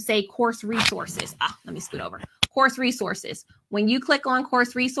going to say course resources. Let me scoot over. Course resources. When you click on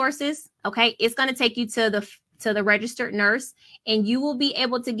course resources, okay, it's going to take you to the registered nurse, and you will be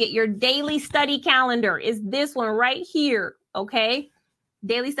able to get your daily study calendar. Is this one right here, okay?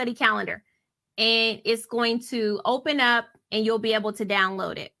 Daily study calendar. And it's going to open up and you'll be able to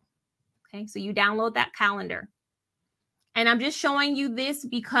download it. Okay, so you download that calendar. And I'm just showing you this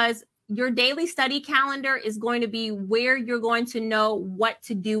because your daily study calendar is going to be where you're going to know what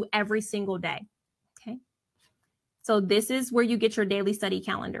to do every single day. Okay, so this is where you get your daily study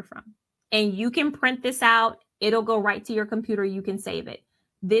calendar from. And you can print this out. It'll go right to your computer. You can save it.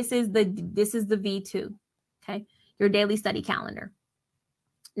 This is the V2. Okay, your daily study calendar.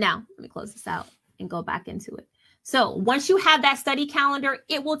 Now, let me close this out and go back into it. So once you have that study calendar,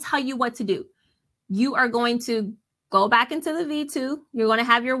 it will tell you what to do. You are going to go back into the V2. You're going to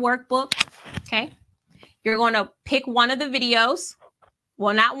have your workbook. Okay. You're going to pick one of the videos.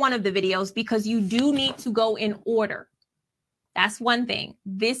 Well, not one of the videos, because you do need to go in order. That's one thing.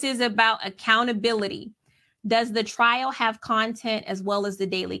 This is about accountability. Does the trial have content as well as the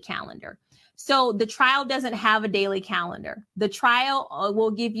daily calendar? So the trial doesn't have a daily calendar. The trial will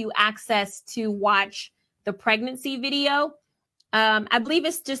give you access to watch the pregnancy video. I believe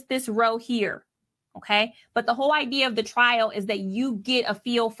it's just this row here. Okay. But the whole idea of the trial is that you get a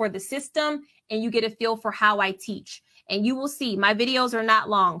feel for the system and you get a feel for how I teach. And you will see my videos are not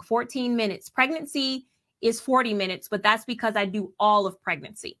long, 14 minutes. Pregnancy is 40 minutes, but that's because I do all of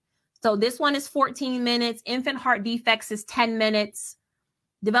pregnancy. So this one is 14 minutes. Infant heart defects is 10 minutes.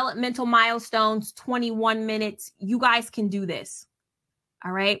 Developmental milestones, 21 minutes. You guys can do this.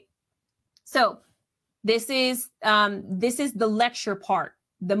 All right. So this is the lecture part,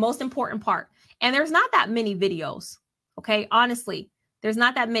 the most important part. And there's not that many videos. Okay. Honestly, there's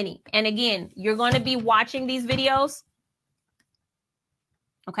not that many. And again, you're going to be watching these videos.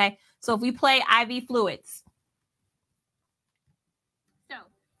 Okay. So if we play IV fluids. So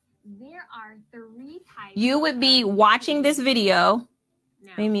there are 3 types. You would be watching this video.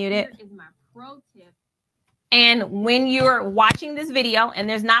 Now, let me mute it. Here is my pro tip. And when you're watching this video, and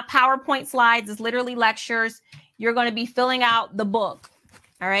there's not PowerPoint slides, it's literally lectures, you're going to be filling out the book.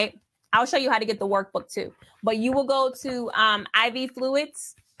 All right. I'll show you how to get the workbook too. But you will go to IV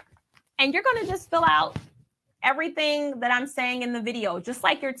fluids, and you're going to just fill out everything that I'm saying in the video, just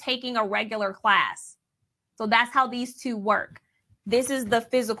like you're taking a regular class. So that's how these two work. This is the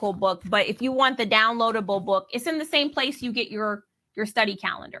physical book. But if you want the downloadable book, it's in the same place you get your study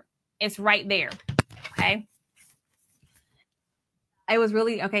calendar. It's right there. Okay. It was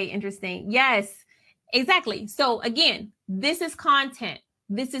really, interesting. Yes, exactly. So again, this is content.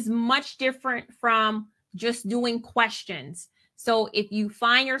 This is much different from just doing questions. So if you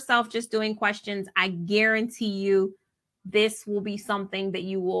find yourself just doing questions, I guarantee you this will be something that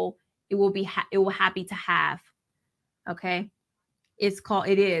you will happy to have. Okay.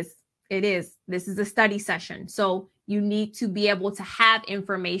 It is. This is a study session. So you need to be able to have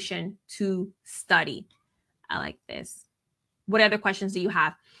information to study. I like this. What other questions do you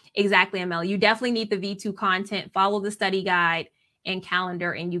have? Exactly, Amel. You definitely need the V2 content. Follow the study guide and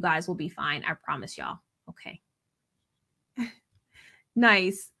calendar, and you guys will be fine. I promise y'all. Okay.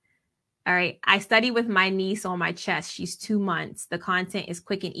 Nice. All right. I study with my niece on my chest. She's 2 months. The content is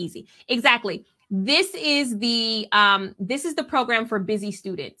quick and easy. Exactly. This is the program for busy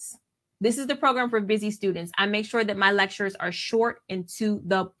students. This is the program for busy students. I make sure that my lectures are short and to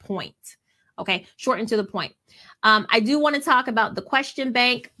the point. Okay, short and to the point. I do want to talk about the question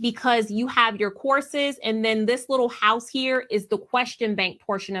bank because you have your courses, and then this little house here is the question bank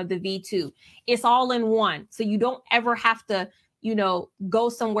portion of the V2. It's all in one, so you don't ever have to, go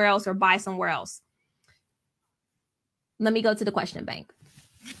somewhere else or buy somewhere else. Let me go to the question bank.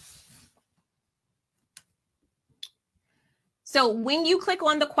 So when you click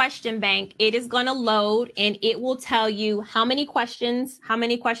on the question bank, it is going to load and it will tell you how many questions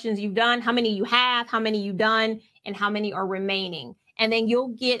you've done, how many you have, how many you've done, and how many are remaining. And then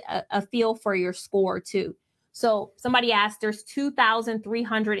you'll get a feel for your score too. So somebody asked, there's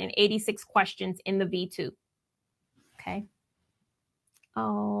 2,386 questions in the V2. Okay.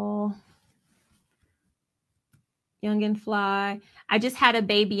 Oh, Young and Fly. I just had a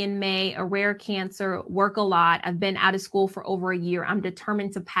baby in May, a rare cancer, work a lot. I've been out of school for over a year. I'm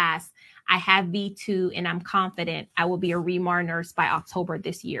determined to pass. I have V2 and I'm confident I will be a REMAR nurse by October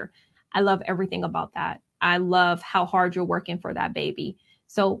this year. I love everything about that. I love how hard you're working for that baby.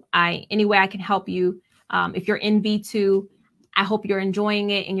 So any way I can help you, if you're in V2, I hope you're enjoying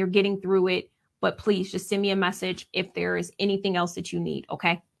it and you're getting through it. But please just send me a message if there is anything else that you need.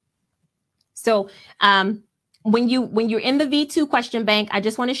 Okay. So, when you're in the V2 question bank, I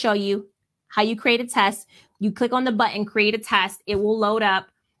just want to show you how you create a test. You click on the button, create a test. It will load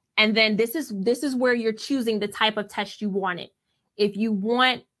up. And then this is where you're choosing the type of test you want it. If you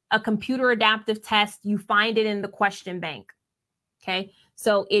want a computer adaptive test, you find it in the question bank. Okay.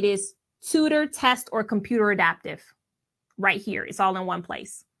 So it is tutor, test, or computer adaptive right here. It's all in one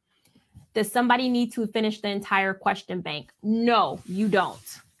place. Does somebody need to finish the entire question bank? No, you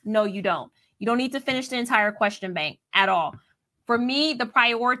don't. No, you don't. You don't need to finish the entire question bank at all. For me, the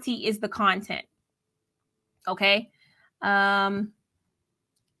priority is the content. Okay. And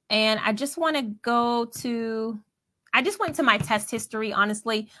I just want to I just went to my test history,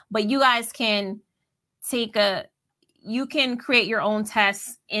 honestly, but you guys can you can create your own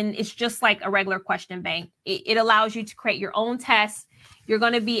tests, and it's just like a regular question bank. It allows you to create your own tests. You're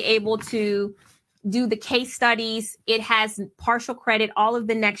going to be able to do the case studies. It has partial credit, all of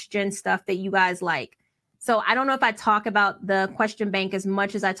the next gen stuff that you guys like. So I don't know if I talk about the question bank as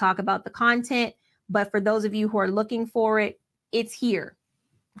much as I talk about the content, but for those of you who are looking for it, it's here.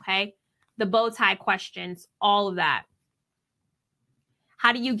 Okay. The bow tie questions, all of that.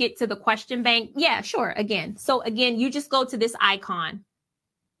 How do you get to the question bank? Yeah, sure. So again, you just go to this icon.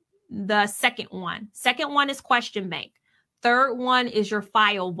 The second one is question bank. Third one is your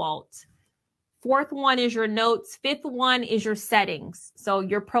file vault. Fourth one is your notes. Fifth one is your settings. So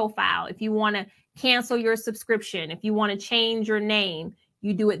your profile. If you want to cancel your subscription, if you want to change your name,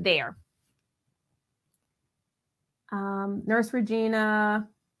 you do it there. Nurse Regina.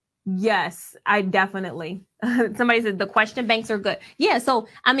 Yes, I definitely. Somebody said the question banks are good. Yeah. So,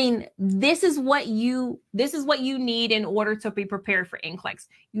 I mean, this is what you need in order to be prepared for NCLEX.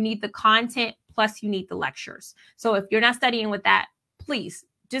 You need the content plus you need the lectures. So if you're not studying with that, please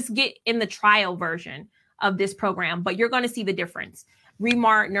just get in the trial version of this program, but you're going to see the difference.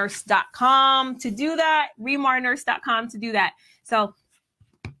 remarnurse.com to do that. remarnurse.com to do that. So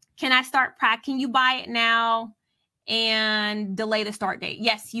can I start can you buy it now and delay the start date?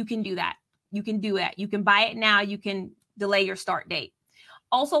 Yes, you can do that. You can do it. You can buy it now. You can delay your start date.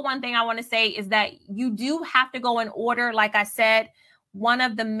 Also, one thing I want to say is that you do have to go in order. Like I said, one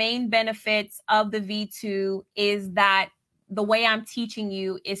of the main benefits of the V2 is that the way I'm teaching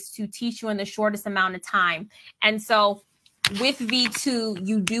you is to teach you in the shortest amount of time. And so with V2,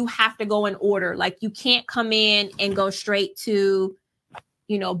 you do have to go in order. Like you can't come in and go straight to,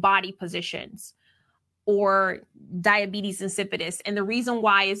 body positions or diabetes insipidus. And the reason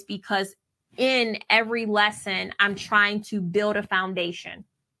why is because in every lesson, I'm trying to build a foundation.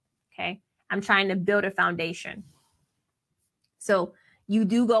 Okay. I'm trying to build a foundation. So you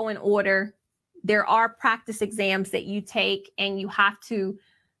do go in order. There are practice exams that you take and you have to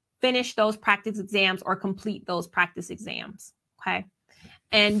finish those practice exams or complete those practice exams. Okay.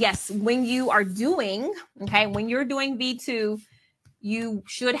 And yes, when you are doing, when you're doing V2, you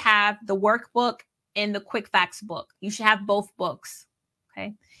should have the workbook and the quick facts book. You should have both books.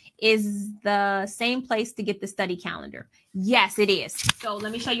 Okay. Is the same place to get the study calendar? Yes, it is. So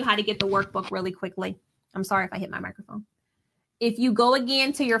let me show you how to get the workbook really quickly. I'm sorry if I hit my microphone. If you go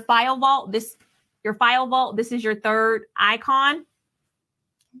again to your file vault, this is your third icon,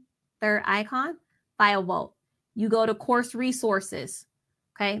 file vault. You go to course resources.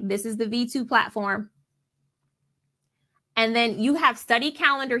 Okay, this is the V2 platform. And then you have study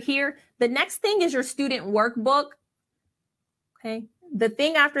calendar here. The next thing is your student workbook. Okay, the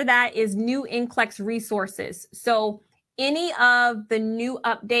thing after that is new NCLEX resources. So any of the new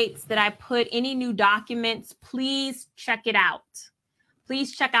updates that I put, any new documents, please check it out.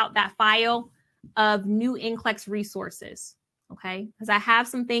 Please check out that file of new NCLEX resources. Okay, because I have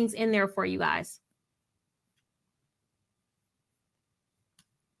some things in there for you guys.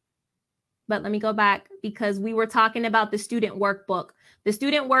 But let me go back because we were talking about the student workbook. The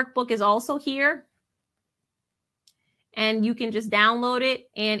student workbook is also here. And you can just download it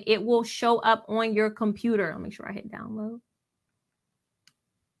and it will show up on your computer. I'll make sure I hit download.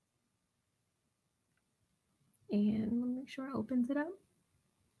 And let me make sure it opens it up.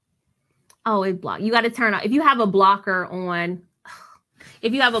 Oh, it blocked. You got to turn on. If you have a blocker on,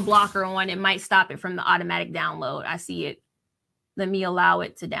 it might stop it from the automatic download. I see it. Let me allow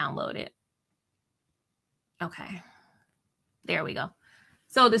it to download it. Okay, there we go.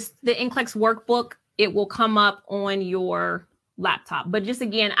 So the NCLEX workbook, it will come up on your laptop. But just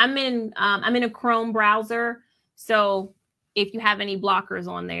again, I'm in a Chrome browser. So if you have any blockers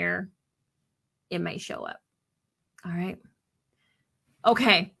on there, it may show up. All right.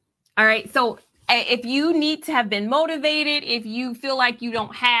 Okay. All right. So if you need to have been motivated, if you feel like you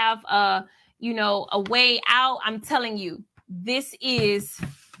don't have a way out, I'm telling you, this is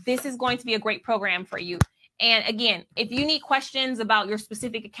going to be a great program for you. And again, if you need questions about your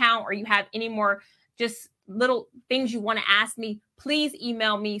specific account or you have any more just little things you want to ask me, please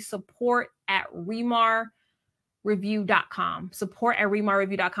email me support@remarreview.com,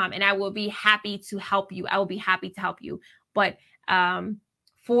 support@remarreview.com, and I will be happy to help you. But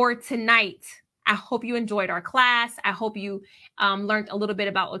for tonight, I hope you enjoyed our class. I hope you learned a little bit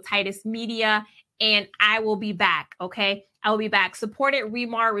about otitis media, and I will be back. Okay. I will be back.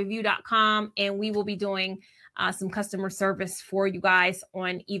 support@remarreview.com, and we will be doing some customer service for you guys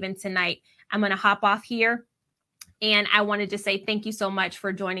on even tonight. I'm going to hop off here, and I wanted to say thank you so much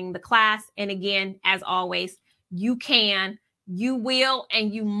for joining the class. And again, as always, you can, you will,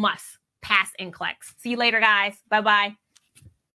 and you must pass NCLEX. See you later, guys. Bye-bye.